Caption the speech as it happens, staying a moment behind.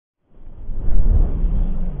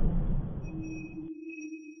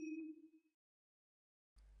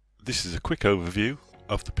This is a quick overview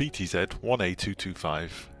of the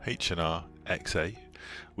PTZ1A225-HNR-XA,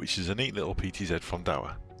 which is a neat little PTZ from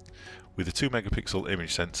Dahua. With a 2 megapixel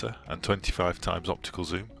image sensor and 25 times optical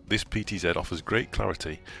zoom, this PTZ offers great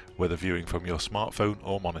clarity whether viewing from your smartphone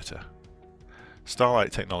or monitor.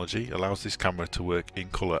 Starlight technology allows this camera to work in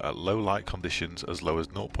colour at low light conditions as low as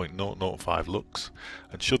 0.005 lux,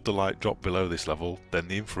 and should the light drop below this level, then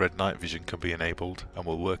the infrared night vision can be enabled and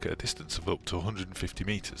will work at a distance of up to 150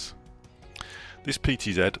 meters. This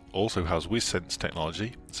PTZ also has WizSense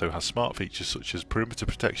technology, so has smart features such as perimeter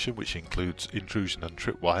protection, which includes intrusion and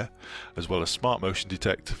tripwire, as well as smart motion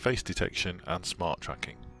detect, face detection and smart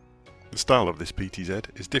tracking. The style of this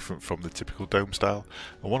PTZ is different from the typical dome style,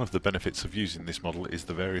 and one of the benefits of using this model is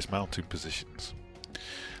the various mounting positions.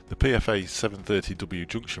 The PFA 730W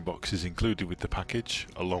junction box is included with the package,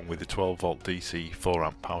 along with the 12 volt DC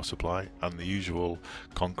 4A power supply and the usual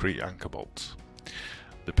concrete anchor bolts.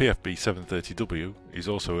 The PFB 730W is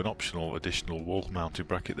also an optional additional wall mounting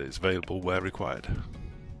bracket that is available where required.